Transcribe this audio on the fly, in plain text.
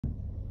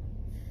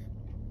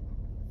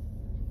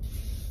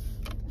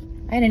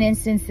I had an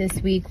instance this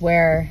week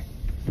where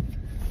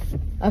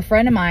a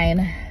friend of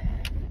mine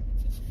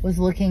was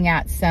looking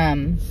at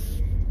some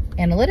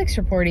analytics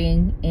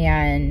reporting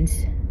and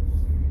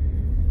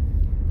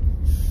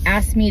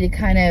asked me to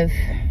kind of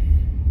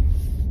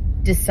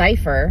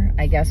decipher,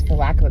 I guess for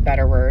lack of a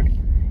better word,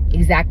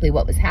 exactly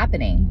what was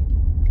happening.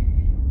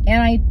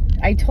 And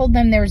I told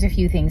them there was a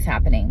few things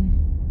happening.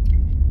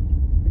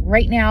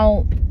 Right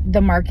now, the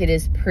market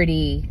is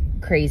pretty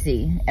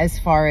crazy as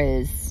far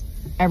as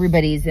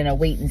everybody's in a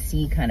wait and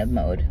see kind of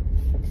mode.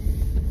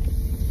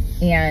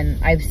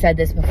 And I've said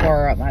this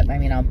before, I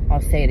mean,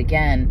 I'll say it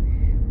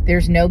again.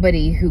 There's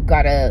nobody who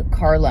got a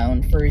car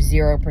loan for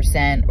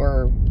 0%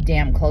 or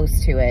damn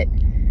close to it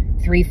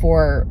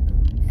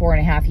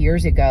 4.5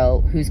 years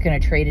ago who's going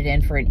to trade it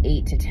in for an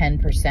 8 to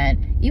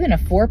 10%. Even a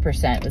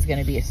 4% was going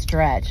to be a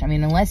stretch. I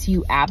mean, unless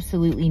you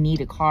absolutely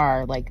need a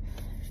car, like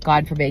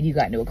God forbid you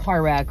got into a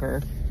car wreck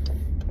or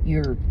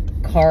your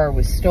car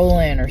was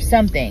stolen or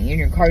something, and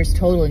your car's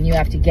total and you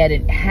have to get a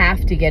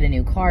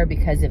new car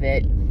because of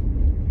it.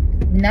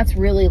 And that's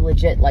really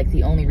legit, like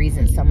the only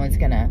reason someone's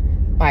gonna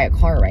buy a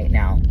car right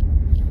now.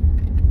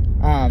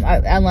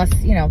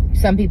 Unless, you know,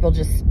 some people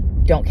just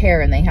don't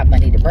care and they have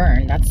money to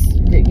burn. That's,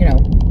 you know,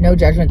 no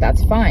judgment,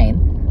 that's fine.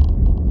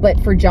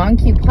 But for John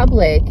Q.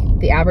 Public,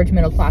 the average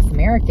middle class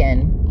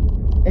American,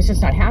 it's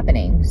just not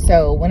happening.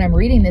 So when I'm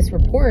reading this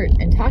report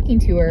and talking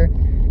to her,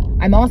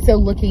 I'm also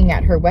looking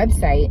at her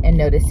website and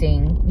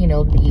noticing, you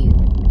know,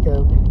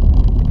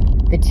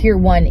 the tier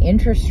 1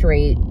 interest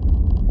rate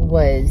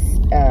was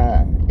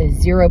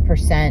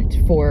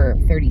 0% for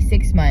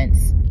 36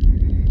 months.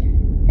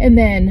 And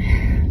then,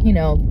 you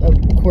know, of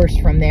course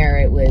from there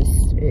it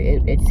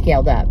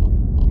scaled up.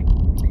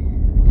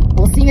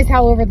 Well, seeing as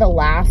how over the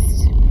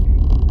last,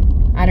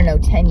 I don't know,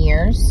 10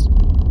 years,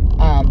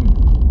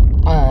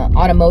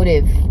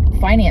 automotive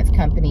finance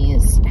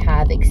companies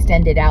have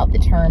extended out the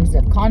terms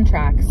of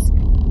contracts,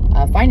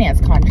 finance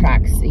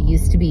contracts. It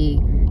used to be,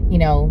 you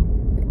know,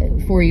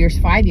 4 years,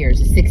 5 years.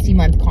 A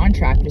 60-month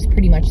contract was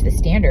pretty much the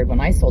standard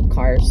when I sold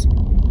cars.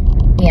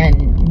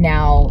 And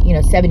now, you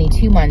know,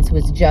 72 months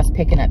was just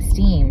picking up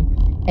steam.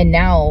 And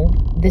now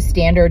the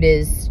standard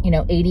is, you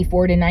know,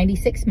 84 to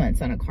 96 months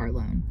on a car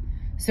loan.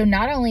 So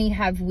not only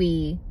have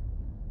we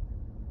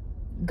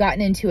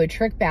gotten into a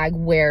trick bag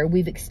where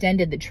we've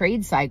extended the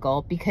trade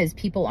cycle because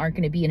people aren't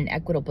going to be in an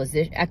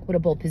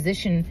equitable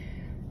position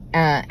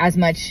as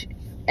much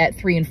at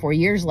 3 and 4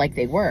 years like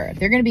they were.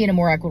 They're going to be in a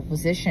more equitable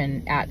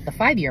position at the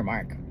 5-year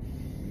mark,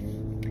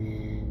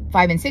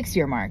 5 and 6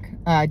 year mark,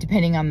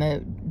 depending on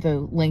the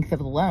length of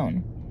the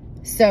loan.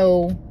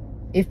 So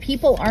if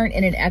people aren't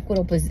in an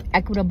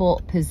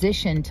equitable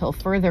position till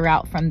further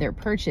out from their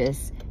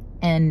purchase,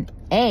 and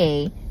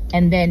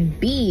then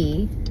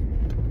B,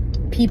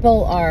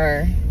 people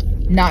are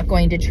not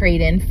going to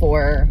trade in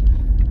for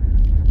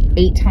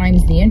 8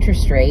 times the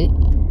interest rate.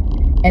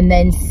 And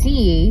then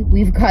C,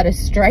 we've got a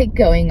strike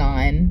going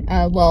on.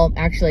 Well,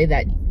 actually,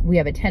 that we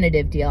have a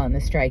tentative deal on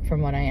the strike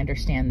from what I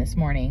understand this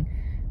morning.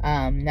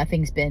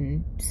 Nothing's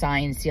been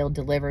signed, sealed,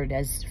 delivered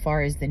as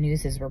far as the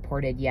news is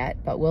reported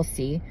yet, but we'll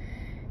see.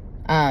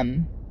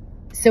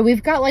 So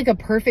we've got like a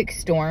perfect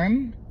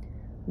storm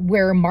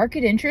where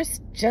market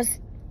interest just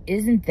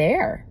isn't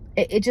there.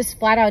 It just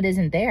flat out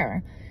isn't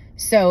there.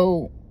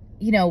 So,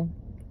 you know,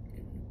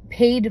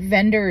 paid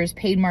vendors,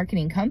 paid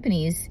marketing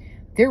companies,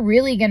 they're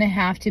really going to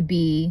have to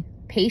be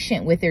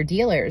patient with their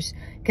dealers,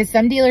 because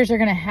some dealers are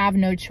going to have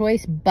no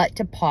choice but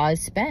to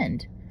pause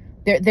spend.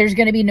 There's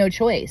going to be no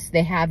choice.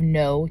 They have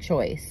no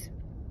choice.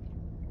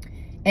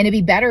 And it'd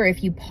be better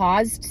if you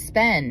paused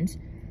spend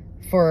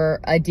for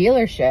a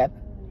dealership,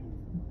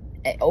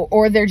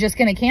 or they're just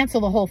going to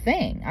cancel the whole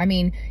thing. I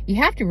mean, you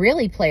have to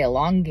really play a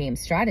long game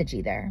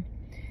strategy there.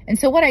 And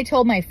so what I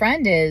told my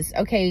friend is,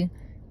 okay,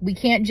 we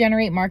can't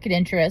generate market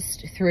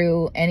interest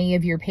through any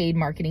of your paid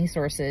marketing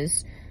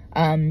sources.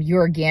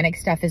 Your organic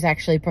stuff is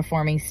actually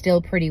performing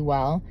still pretty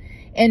well.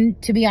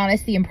 And to be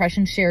honest, the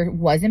impression share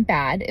wasn't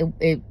bad.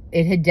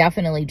 It had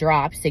definitely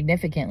dropped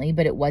significantly,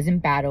 but it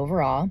wasn't bad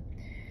overall.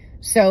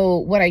 So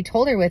what I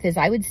told her with is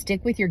I would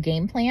stick with your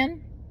game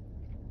plan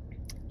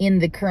in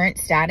the current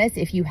status.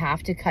 If you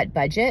have to cut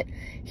budget,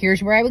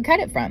 here's where I would cut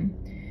it from.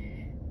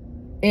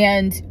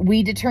 And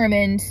we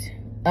determined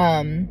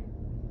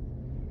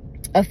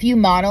a few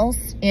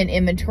models in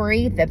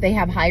inventory that they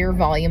have higher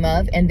volume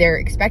of, and they're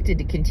expected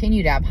to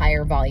continue to have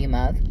higher volume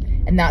of,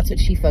 and that's what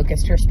she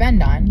focused her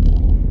spend on,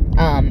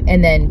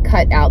 and then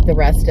cut out the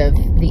rest of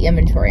the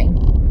inventory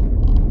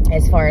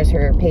as far as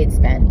her paid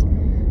spend.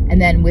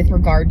 And then with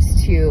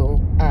regards to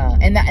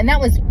and that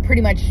was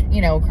pretty much,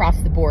 you know,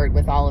 across the board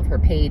with all of her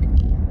paid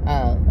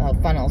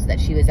funnels that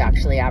she was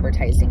actually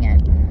advertising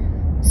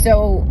in.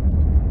 So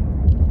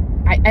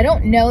I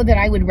don't know that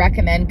I would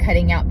recommend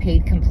cutting out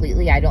paid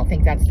completely. I don't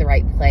think that's the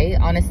right play,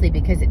 honestly,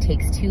 because it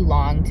takes too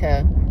long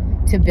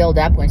to build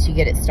up once you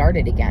get it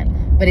started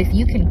again. But if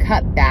you can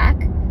cut back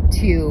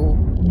to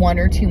 1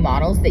 or 2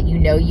 models that you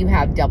know you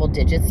have double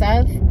digits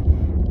of,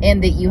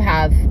 and that you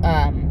have,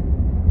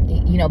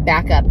 you know,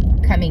 backup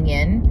coming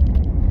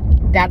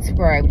in, that's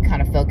where I would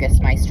kind of focus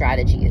my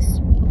strategies.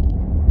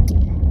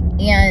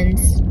 And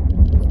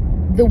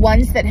the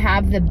ones that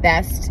have the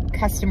best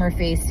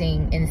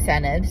customer-facing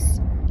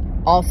incentives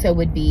also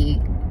would be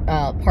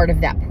part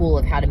of that pool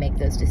of how to make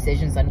those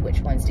decisions on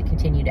which ones to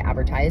continue to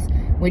advertise,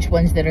 which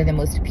ones that are the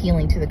most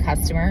appealing to the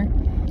customer.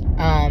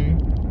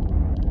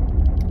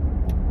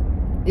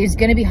 There's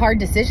going to be hard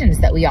decisions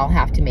that we all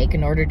have to make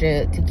in order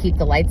to keep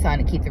the lights on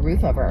and keep the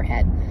roof over our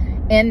head.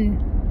 And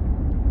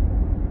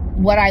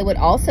what I would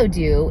also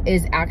do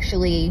is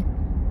actually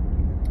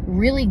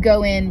really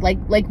go in,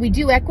 like we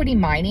do equity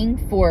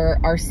mining for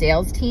our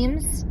sales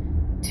teams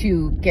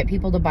to get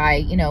people to buy,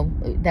 you know,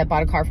 that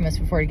bought a car from us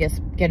before to get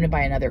them to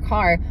buy another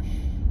car.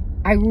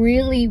 I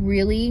really,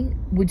 really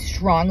would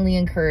strongly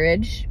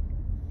encourage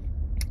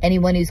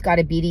anyone who's got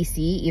a BDC,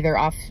 either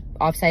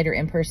offsite or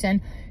in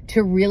person,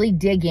 to really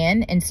dig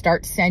in and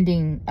start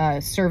sending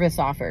service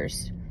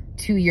offers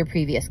to your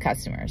previous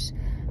customers.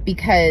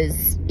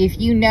 Because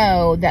if you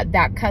know that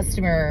that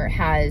customer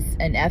has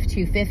an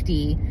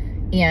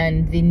F-250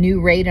 and the new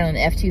rate on an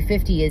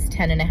F-250 is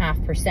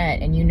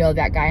 10.5%, and you know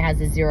that guy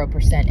has a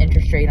 0%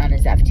 interest rate on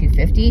his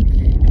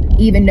F-250,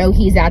 even though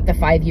he's at the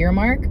 5-year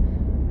mark,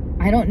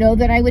 I don't know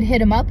that I would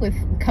hit him up with,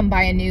 come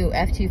buy a new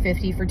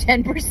F-250 for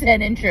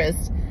 10%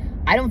 interest.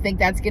 I don't think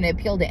that's going to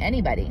appeal to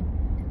anybody.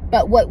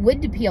 But what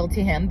would appeal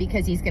to him,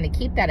 because he's going to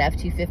keep that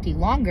F-250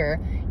 longer,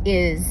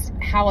 is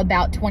how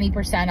about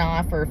 20%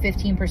 off or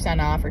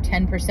 15% off or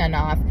 10%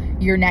 off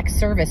your next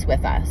service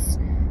with us?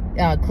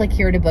 Click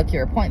here to book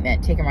your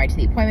appointment, take them right to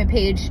the appointment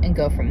page and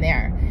go from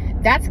there.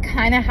 That's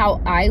kind of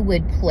how I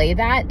would play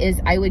that,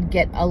 is I would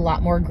get a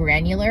lot more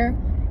granular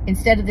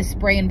instead of the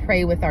spray and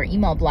pray with our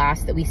email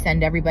blast that we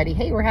send everybody.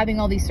 Hey, we're having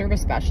all these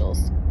service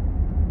specials.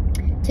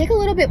 Take a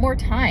little bit more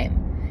time.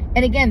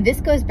 And again,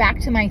 this goes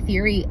back to my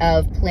theory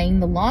of playing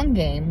the long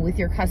game with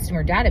your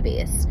customer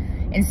database.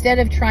 Instead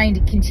of trying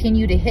to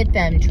continue to hit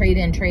them, trade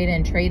in,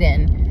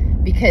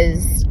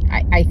 because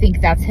I think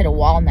that's hit a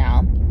wall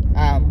now.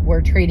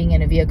 Where trading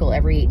in a vehicle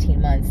every 18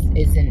 months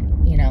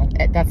isn't, you know,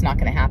 that's not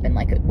going to happen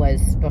like it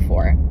was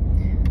before.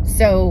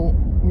 So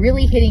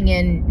really hitting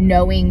in,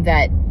 knowing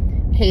that,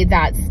 hey,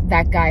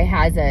 that guy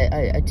has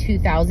a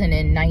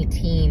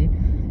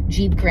 2019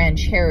 Jeep Grand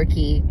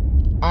Cherokee.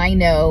 I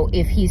know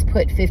if he's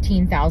put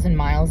 15,000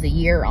 miles a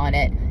year on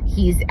it,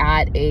 he's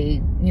at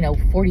a, you know,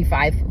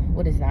 45,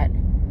 what is that?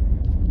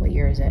 What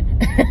year is it?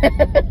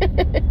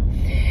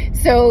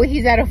 So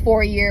he's at a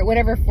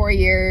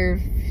 4-year,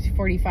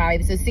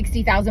 45, so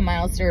 60,000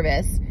 mile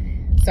service.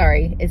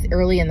 Sorry, it's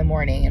early in the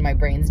morning and my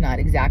brain's not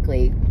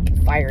exactly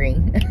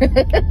firing.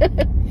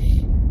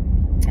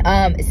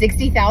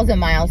 60,000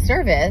 mile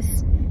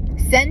service.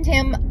 Send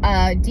him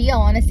a deal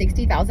on a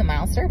 60,000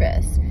 mile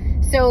service.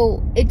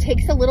 So it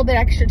takes a little bit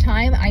extra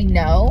time, I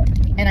know,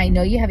 and I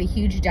know you have a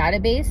huge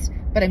database,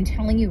 but I'm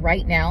telling you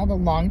right now, the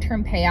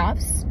long-term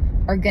payoffs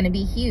are going to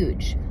be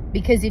huge,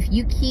 because if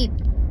you keep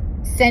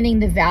sending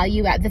the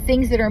value at the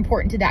things that are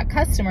important to that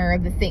customer,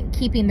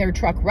 keeping their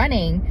truck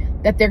running,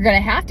 that they're going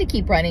to have to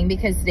keep running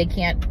because they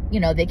can't, you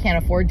know, they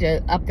can't afford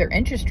to up their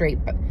interest rate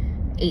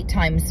 8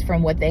 times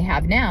from what they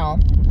have now.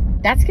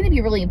 That's going to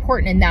be really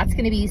important, and that's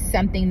going to be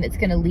something that's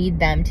going to lead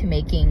them to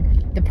making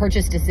the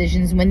purchase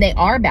decisions when they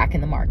are back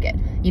in the market.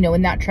 You know,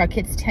 when that truck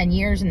hits 10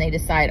 years and they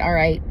decide, all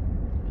right,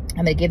 I'm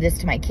going to give this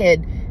to my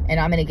kid and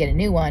I'm going to get a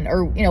new one,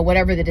 or, you know,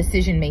 whatever the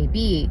decision may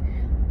be,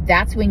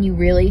 that's when you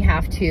really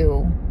have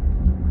to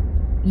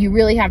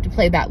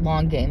play that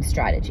long game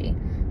strategy.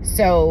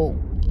 So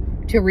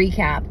to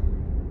recap,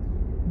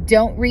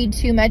 don't read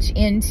too much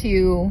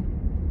into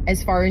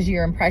as far as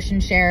your impression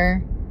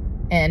share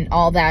and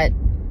all that,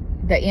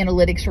 the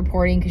analytics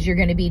reporting, because you're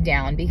going to be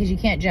down because you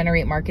can't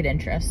generate market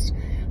interest.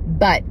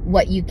 But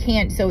what you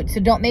can, so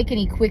don't make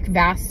any quick,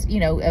 vast, you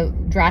know,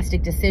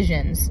 drastic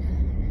decisions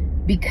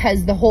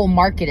because the whole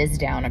market is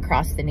down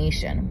across the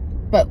nation.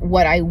 But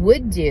what I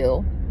would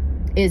do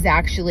is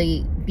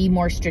actually be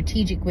more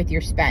strategic with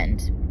your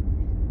spend.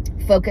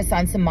 Focus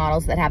on some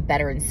models that have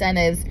better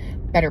incentives,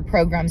 better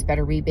programs,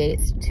 better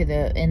rebates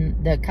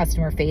in the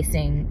customer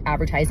facing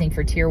advertising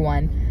for tier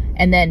 1,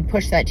 and then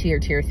push that to your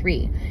tier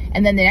 3.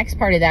 And then the next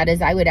part of that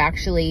is I would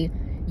actually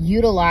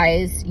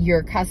utilize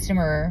your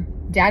customer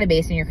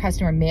database and your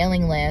customer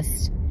mailing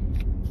list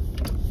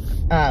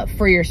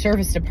for your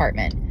service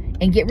department,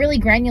 and get really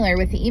granular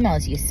with the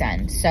emails you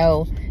send.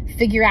 So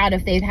figure out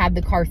if they've had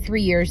the car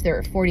 3 years, they're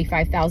at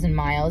 45,000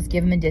 miles,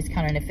 give them a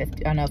discount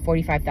on a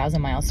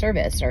 45,000 mile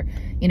service, or,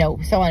 you know,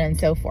 so on and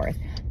so forth.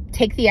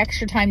 Take the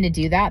extra time to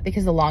do that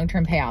because the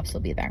long-term payoffs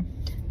will be there.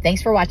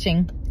 Thanks for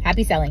watching.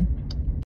 Happy selling.